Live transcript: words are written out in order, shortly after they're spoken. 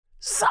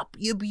Sup,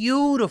 you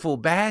beautiful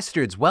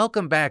bastards.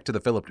 Welcome back to the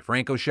Philip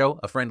DeFranco Show.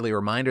 A friendly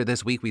reminder,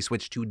 this week we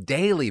switched to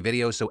daily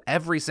videos, so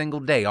every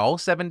single day, all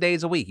 7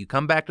 days a week, you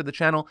come back to the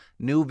channel,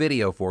 new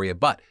video for you.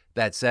 But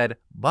that said,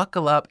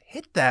 buckle up,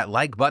 hit that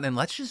like button, and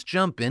let's just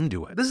jump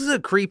into it. This is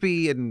a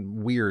creepy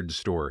and weird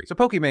story. So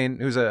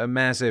Pokimane, who's a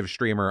massive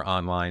streamer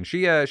online,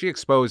 she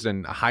exposed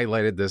and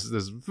highlighted this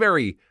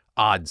very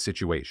odd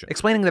situation,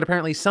 explaining that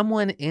apparently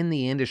someone in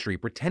the industry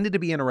pretended to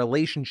be in a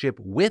relationship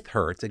with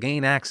her to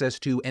gain access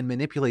to and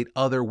manipulate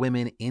other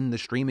women in the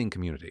streaming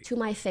community. To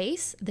my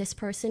face, this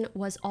person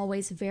was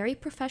always very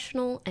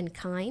professional and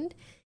kind.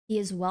 He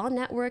is well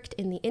networked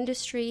in the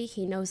industry.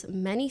 He knows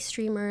many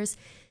streamers.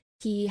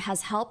 He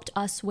has helped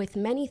us with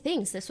many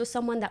things. This was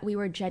someone that we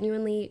were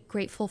genuinely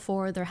grateful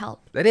for their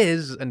help. That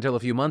is, until a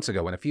few months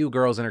ago, when a few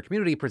girls in her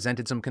community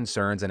presented some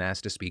concerns and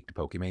asked to speak to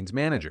Pokimane's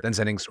manager, then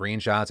sending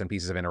screenshots and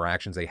pieces of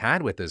interactions they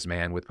had with this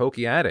man, with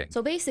Poki adding.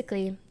 So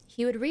basically,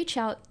 he would reach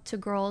out to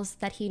girls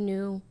that he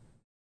knew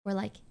were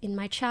like in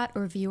my chat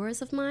or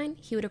viewers of mine.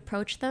 He would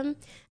approach them,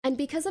 and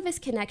because of his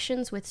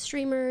connections with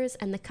streamers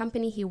and the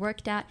company he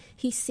worked at,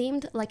 he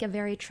seemed like a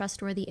very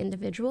trustworthy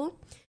individual.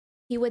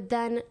 He would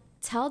then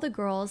tell the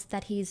girls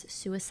that he's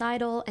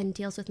suicidal and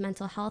deals with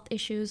mental health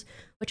issues,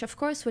 which of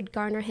course would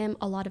garner him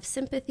a lot of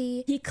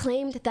sympathy. He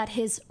claimed that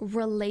his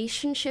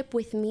relationship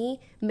with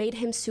me made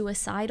him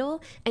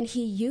suicidal, and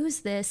he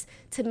used this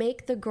to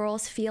make the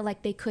girls feel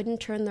like they couldn't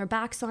turn their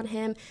backs on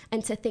him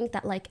and to think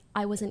that like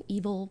I was an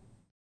evil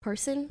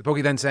person.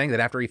 Poki then saying that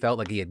after he felt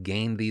like he had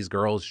gained these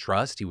girls'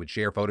 trust, he would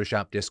share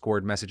Photoshop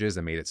Discord messages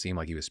that made it seem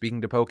like he was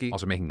speaking to Poki,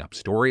 also making up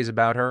stories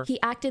about her. He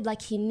acted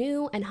like he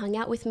knew and hung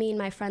out with me and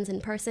my friends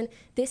in person.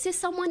 This is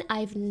someone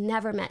I've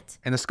never met.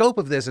 And the scope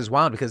of this is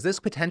wild because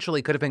this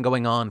potentially could have been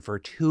going on for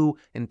 2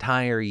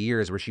 entire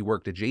years where she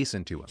worked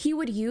adjacent to him. He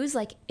would use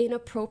like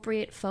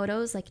inappropriate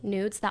photos, like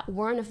nudes that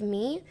weren't of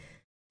me,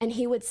 and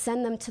he would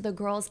send them to the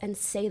girls and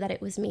say that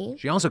it was me.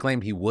 She also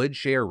claimed he would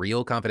share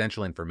real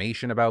confidential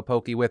information about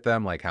Poki with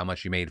them, like how much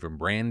she made from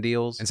brand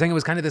deals, and saying it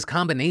was kind of this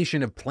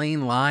combination of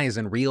plain lies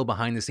and real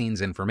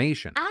behind-the-scenes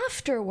information.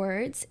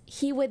 Afterwards,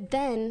 he would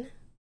then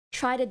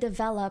try to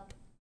develop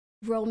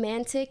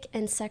romantic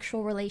and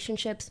sexual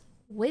relationships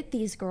with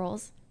these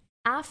girls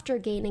after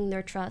gaining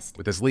their trust.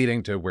 With this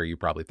leading to where you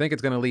probably think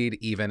it's going to lead,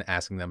 even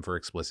asking them for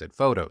explicit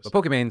photos. But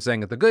Pokimane saying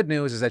that the good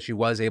news is that she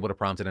was able to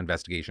prompt an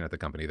investigation at the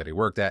company that he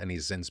worked at, and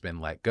he's since been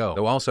let go.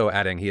 Though also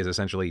adding he has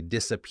essentially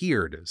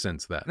disappeared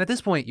since then. And at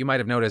this point, you might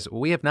have noticed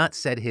we have not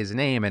said his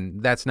name,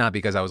 and that's not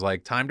because I was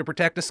like, time to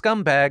protect a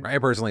scumbag. I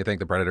personally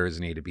think the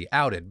predators need to be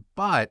outed,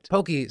 but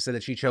Poki said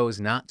that she chose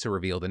not to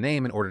reveal the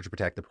name in order to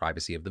protect the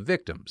privacy of the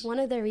victims. One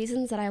of the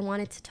reasons that I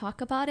wanted to talk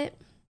about it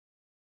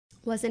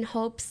was in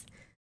hopes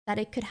that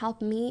it could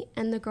help me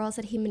and the girls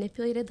that he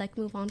manipulated like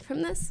move on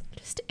from this.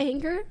 Just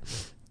anger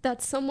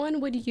that someone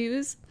would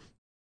use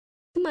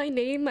my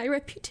name, my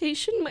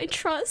reputation, my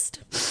trust,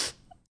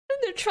 and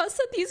the trust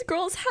that these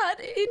girls had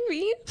in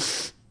me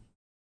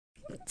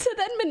to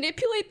then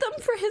manipulate them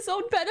for his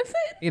own benefit.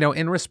 You know,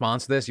 in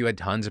response to this, you had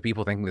tons of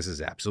people thinking this is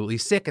absolutely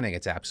sickening,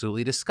 it's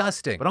absolutely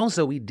disgusting. But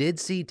also, we did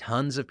see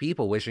tons of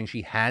people wishing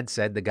she had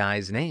said the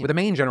guy's name, with the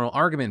main general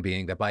argument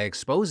being that by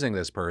exposing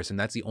this person,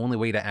 that's the only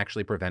way to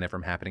actually prevent it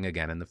from happening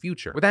again in the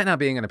future. With that not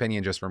being an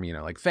opinion just from, you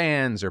know, like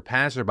fans or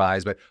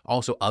passerbys, but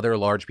also other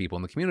large people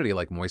in the community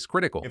like Moist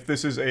Critical. If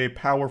this is a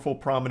powerful,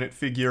 prominent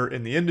figure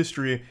in the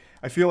industry,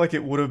 I feel like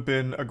it would have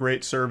been a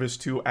great service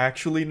to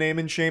actually name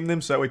and shame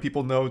them so that way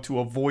people know to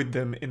avoid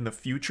them in the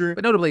future.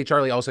 But notably,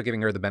 Charlie also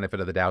giving her the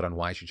benefit of the doubt on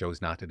why she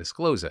chose not to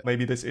disclose it.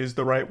 Maybe this is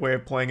the right way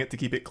of playing it to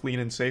keep it clean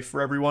and safe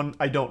for everyone.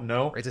 I don't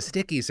know. It's a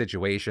sticky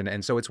situation,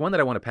 and so it's one that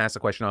I want to pass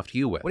the question off to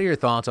you with. What are your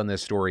thoughts on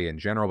this story in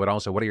general, but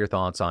also what are your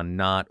thoughts on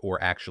not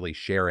or actually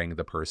sharing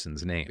the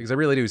person's name? Because I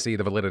really do see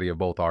the validity of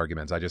both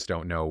arguments. I just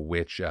don't know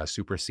which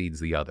supersedes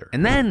the other.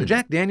 And then the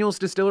Jack Daniels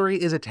distillery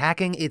is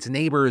attacking its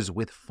neighbors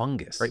with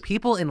fungus. Right?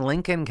 People in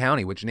Lincoln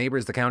County, which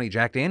neighbors the county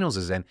Jack Daniels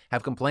is in,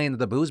 have complained that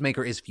the booze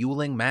maker is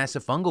fueling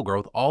massive fungal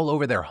growth all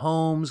over their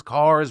homes,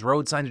 cars,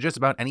 road signs, just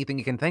about anything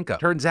you can think of.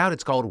 Turns out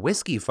it's called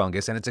whiskey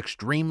fungus, and it's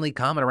extremely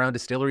common around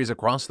distilleries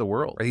across the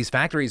world. These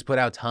factories put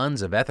out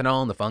tons of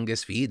ethanol, and the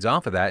fungus feeds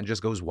off of that and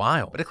just goes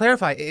wild. But to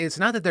clarify, it's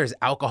not that there's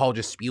alcohol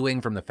just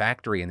spewing from the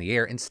factory in the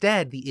air.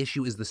 Instead, the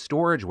issue is the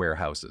storage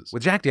warehouses,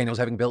 with Jack Daniels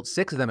having built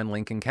 6 of them in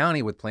Lincoln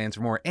County with plans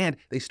for more, and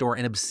they store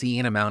an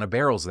obscene amount of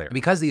barrels there. And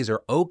because these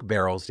are oak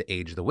barrels to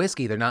age the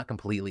whiskey, they're not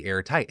completely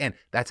airtight, and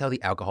that's how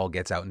the alcohol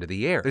gets out into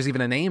the air. There's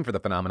even a name for the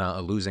phenomena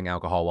of losing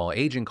alcohol while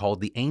aging called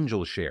the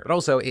angel share. But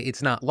also,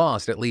 it's not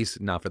lost, at least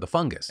not for the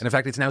fungus. And in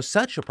fact, it's now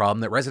such a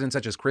problem that residents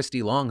such as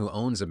Christy Long, who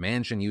owns a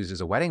mansion used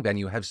as a wedding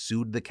venue, have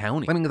sued the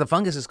county, claiming that the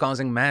fungus is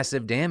causing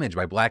massive damage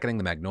by blackening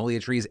the magnolia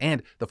trees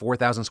and the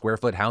 4,000 square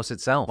foot house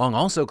itself. Long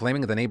also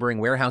claiming that the neighboring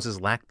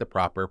warehouses lack the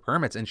proper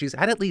permits, and she's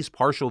had at least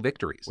partial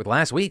victories, with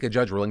last week a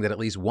judge ruling that at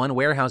least one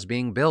warehouse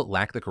being built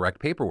lacked the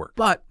correct paperwork.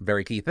 But,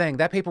 very key thing,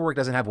 that paperwork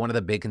doesn't have one of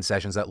the big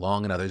concessions that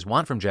Long and others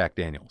want from Jack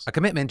Daniels: a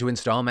commitment to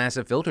install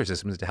massive filter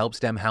systems to help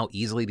stem how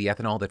easily the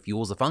ethanol that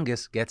fuels the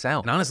fungus gets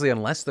out. And honestly,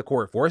 unless the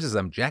court forces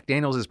them, Jack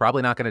Daniels is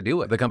probably not going to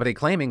do it. The company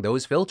claiming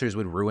those filters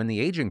would ruin the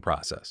aging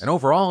process. And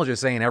overall,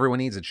 just saying everyone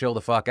needs to chill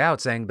the fuck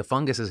out, saying the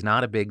fungus is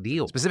not a big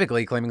deal.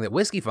 Specifically claiming that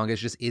whiskey fungus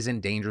just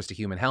isn't dangerous to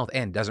human health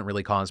and doesn't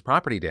really cause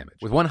property damage.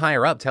 With one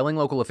higher up telling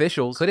local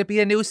officials, could it be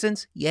a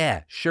nuisance?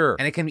 Yeah, sure.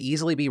 And it can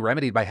easily be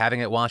remedied by having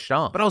it washed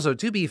off. But also,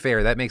 to be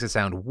fair, that makes it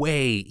sound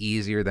way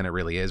easier than it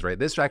really is, right?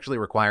 This actually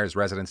requires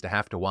residents to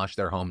have to wash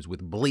their homes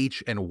with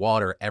bleach and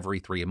water every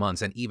 3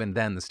 months, and even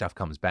then the stuff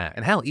comes back.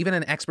 And hell, even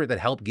an expert that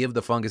helped give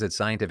the fungus its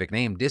scientific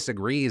name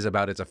disagrees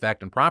about its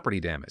effect on property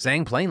damage,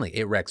 saying plainly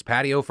it wrecks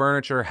patio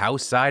furniture,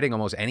 house siding,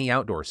 almost any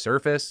outdoor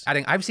surface,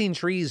 adding, I've seen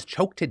trees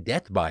choked to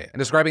death by it, and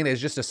describing it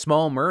as just a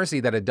small mercy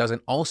that it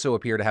doesn't also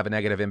appear to have a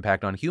negative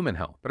impact on human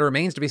health. But it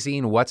remains to be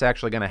seen what's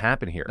actually going to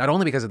happen here. Not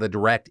only because of the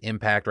direct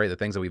impact, right, the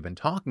things that we've been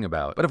talking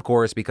about, but of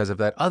course because of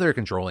that other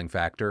controlling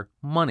factor,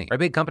 money. Right,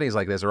 big companies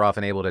like this are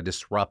often able to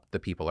disrupt the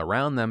people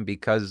around them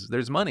because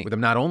there's money, with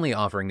them not only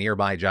offering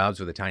nearby jobs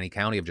with a tiny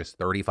county of just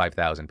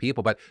 35,000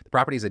 people, but the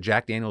properties that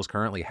Jack Daniels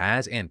currently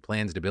has and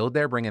plans to build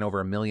there bring in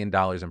over $1 million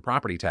in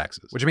property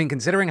taxes. Which, I mean,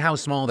 considering how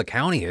small the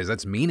county is,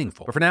 that's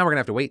meaningful. But for now, we're gonna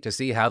have to wait to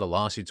see how the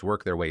lawsuits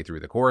work their way through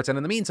the courts, and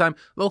in the meantime,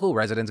 local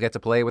residents get to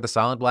play with a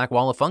solid black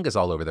wall of fungus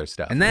all over their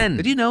stuff. And then,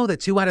 did you know that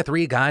 2 out of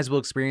 3 guys will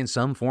experience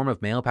some form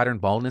of male pattern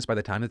baldness by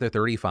the time that they're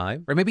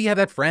 35? Or maybe you have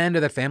that friend or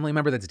that family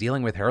member that's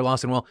dealing with hair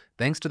loss, and well,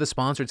 thanks to the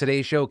sponsor of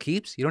today's show,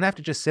 Keeps, you don't have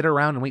to just sit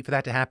around and wait for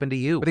that to happen to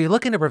you. Whether you're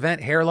looking to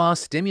prevent hair loss,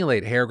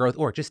 stimulate hair growth,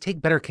 or just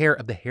take better care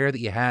of the hair that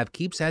you have,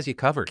 Keeps has you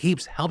covered.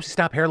 Keeps helps you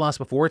stop hair loss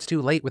before it's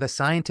too late with a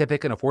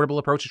scientific and affordable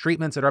approach to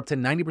treatments that are up to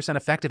 90%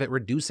 effective at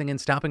reducing and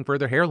stopping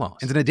further hair loss.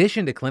 And in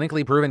addition to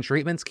clinically proven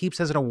treatments, Keeps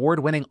has an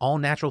award-winning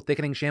all-natural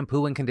thickening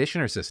shampoo and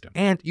conditioner system.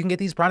 And you can get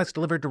these products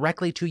delivered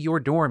directly to your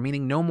door,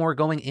 meaning no more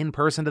going in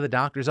person to the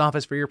doctor's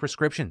office for your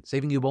prescription,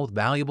 saving you both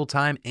valuable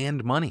time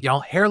and money.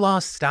 Y'all, hair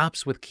loss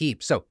stops with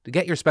Keeps. So to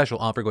get your special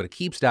offer, go to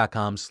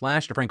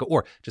keeps.com/DeFranco,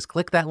 or just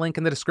click that link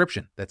in the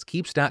description. That's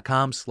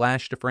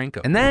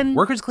keeps.com/DeFranco. And then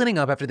workers cleaning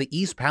up after the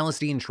East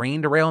Palestine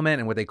train derailment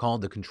and what they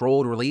called the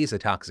controlled release of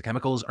toxic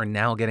chemicals are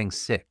now getting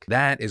sick.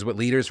 That is what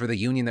leaders for the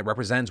union that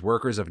represents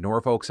workers of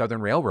Norfolk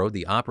Southern Railroad,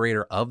 the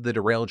operator of the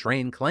derailed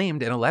train,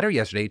 claimed in a letter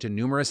yesterday to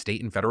numerous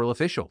state and federal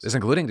officials. This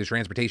including to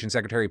Transportation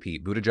Secretary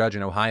Pete Buttigieg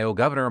and Ohio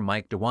Governor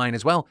Mike DeWine,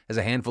 as well as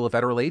a handful of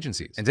federal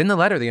agencies. And in the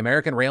letter, the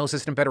American Rail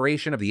System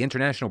Federation of the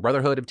International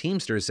Brotherhood of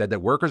Teamsters said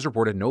that workers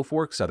reported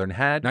Norfolk Southern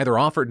had neither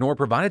offered nor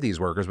provided these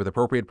workers with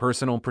appropriate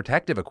personal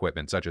protective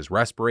equipment such as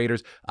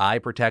respirators, eye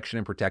protection,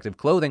 and protective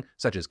clothing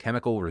such as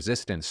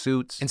chemical-resistant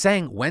suits, and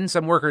saying when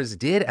some workers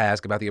did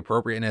ask about the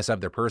appropriateness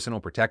of their personal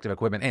protective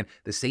equipment and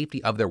the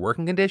safety of their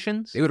working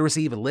conditions, they would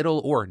receive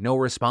little or no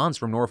response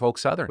from Norfolk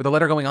Southern, with the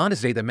letter going on to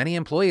state that many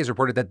employees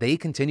reported that they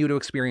continue to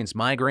experience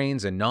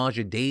migraines and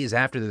nausea days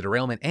after the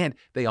derailment, and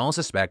they all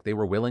suspect they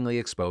were willingly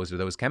exposed to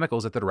those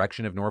chemicals at the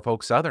direction of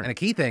Norfolk Southern. And a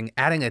key thing,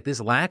 adding that this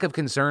lack of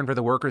concern for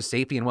the workers'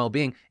 safety and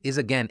well-being is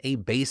again a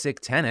basic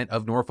tenet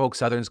of Norfolk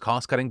Southern's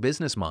cost-cutting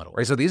business model.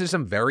 Right, so these are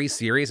some very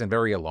serious and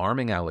very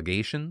alarming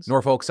allegations.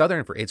 Norfolk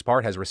Southern, for its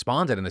part, has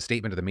responded in a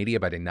statement to the media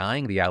by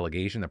denying the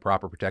allegation that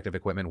proper protective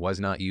equipment was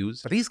not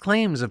used. But these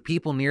claims of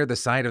people near the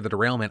site of the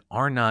derailment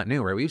are not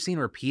new, right? We've seen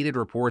repeated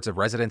reports of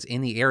residents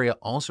in the area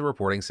also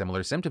reporting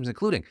similar symptoms,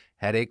 including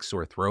headaches,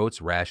 sore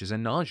throats, rashes,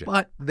 and nausea.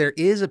 But there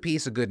is a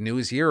piece of good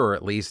news here, or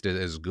at least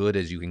as good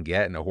as you can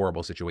get in a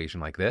horrible situation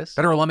like this.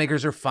 Federal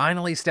lawmakers are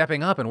finally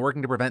stepping up and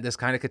working to prevent this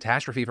kind of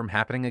catastrophe from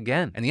happening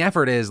again. And the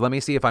effort is, let me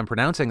see if I'm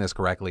pronouncing this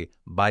correctly,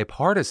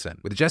 bipartisan,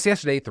 with just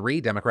yesterday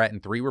 3 Democrat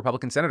and 3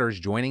 Republican senators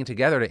joining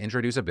together to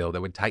introduce a bill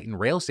that would tighten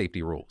rail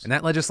safety rules. And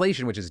that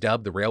legislation, which is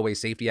dubbed the Railway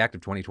Safety Act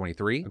of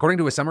 2023, according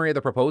to a summary of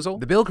the proposal,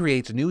 the bill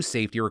creates new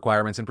safety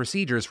requirements and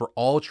procedures for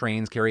all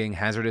trains carrying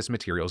hazardous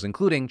materials,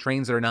 including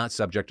trains that are not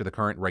subject to the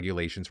current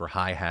regulations for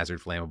high hazard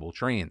flammable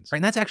trains. Right,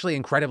 and that's actually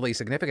incredibly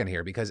significant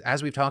here because,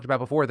 as we've talked about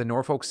before, the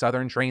Norfolk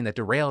Southern train that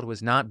derailed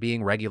was not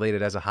being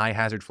regulated as a high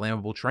hazard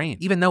flammable train.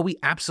 Even though we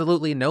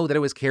absolutely know that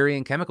it was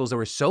carrying chemicals that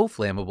were so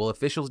flammable,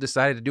 officials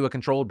decided to do a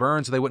controlled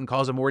burn so they wouldn't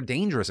cause a more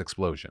dangerous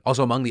explosion.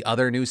 Also, among the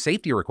other new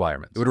safety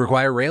requirements, it would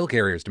require rail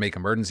carriers to make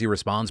emergency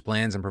response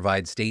plans and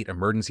provide state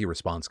emergency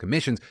response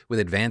commissions with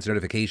advance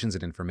notifications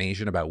and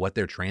information about what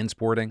they're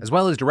transporting, as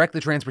well as direct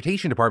the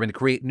Transportation Department to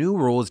create new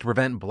rules to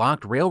prevent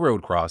blocked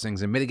railroad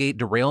crossings and mitigate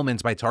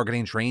derailments by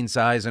targeting train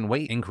size and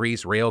weight,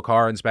 increase rail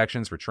car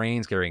inspections for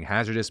trains carrying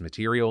hazardous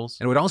materials,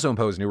 and it would also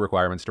impose new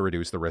requirements to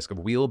reduce the risk of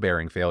wheel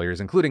bearing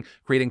failures, including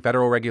creating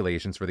federal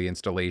regulations for the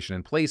installation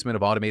and placement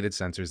of automated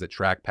sensors that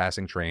track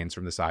passing trains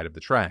from the side of the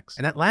tracks.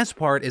 And that last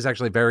part is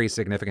actually very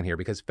significant here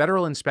because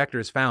federal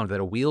inspectors found that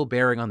a wheel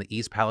bearing on the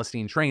East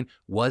Palestine train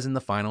was in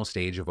the final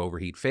stage of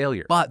overheat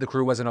failure, but the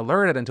crew wasn't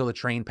alerted until the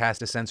train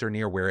passed a sensor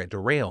near where it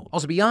derailed.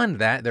 Also, beyond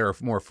that, there are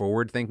more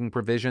forward-thinking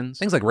provisions,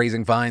 things like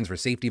raising fines for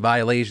safety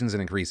violations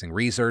and increasing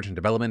research and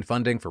development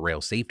funding for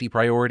rail safety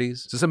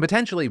priorities. So some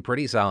potentially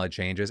pretty solid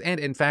changes, and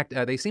in fact,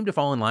 they seem to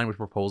fall in line with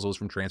proposals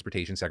from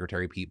Transportation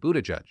Secretary Pete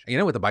Buttigieg. You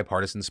know, with the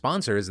bipartisan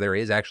sponsors, there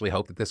is actually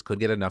hope that this could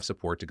get enough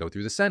support to go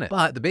through the Senate.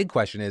 But the big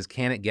question is,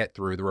 can it get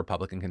through the the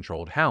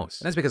Republican-controlled House.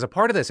 And that's because a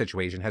part of the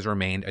situation has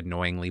remained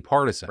annoyingly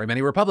partisan. Right?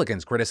 Many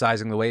Republicans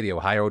criticizing the way the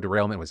Ohio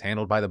derailment was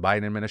handled by the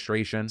Biden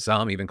administration,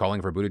 some even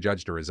calling for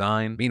Buttigieg to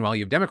resign. Meanwhile,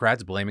 you have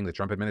Democrats blaming the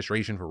Trump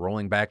administration for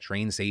rolling back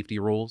train safety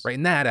rules. Right?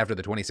 And that after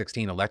the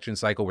 2016 election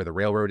cycle where the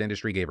railroad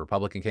industry gave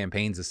Republican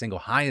campaigns the single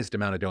highest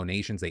amount of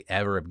donations they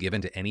ever have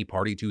given to any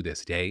party to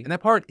this day. And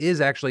that part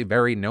is actually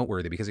very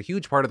noteworthy because a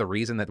huge part of the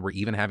reason that we're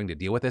even having to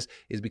deal with this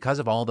is because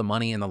of all the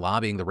money and the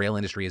lobbying the rail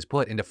industry has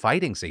put into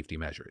fighting safety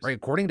measures. Right?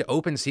 According to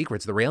Open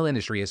Secrets, the rail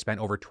industry has spent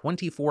over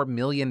 $24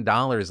 million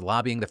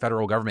lobbying the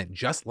federal government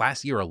just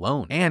last year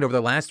alone. And over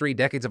the last 3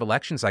 decades of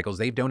election cycles,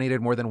 they've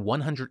donated more than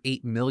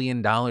 $108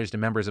 million to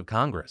members of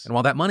Congress. And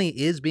while that money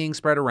is being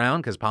spread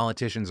around because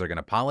politicians are going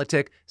to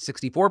politic,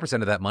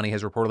 64% of that money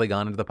has reportedly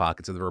gone into the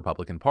pockets of the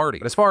Republican Party.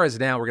 But as far as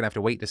now, we're going to have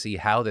to wait to see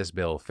how this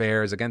bill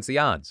fares against the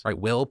odds. Right?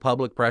 Will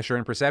public pressure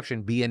and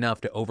perception be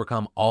enough to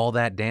overcome all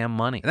that damn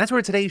money? And that's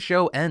where today's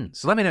show ends.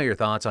 So let me know your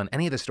thoughts on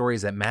any of the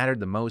stories that mattered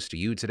the most to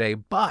you today.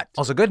 But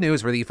also good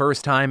news, for the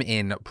first time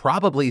in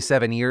probably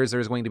 7 years,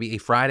 there's going to be a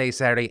Friday,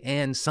 Saturday,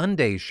 and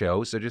Sunday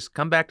show. So just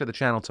come back to the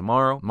channel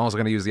tomorrow. I'm also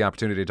going to use the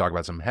opportunity to talk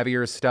about some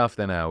heavier stuff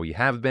than we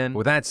have been.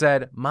 With that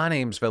said, my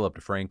name's Philip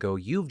DeFranco.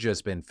 You've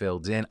just been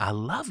filled in. I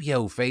love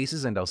yo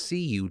faces, and I'll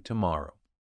see you tomorrow.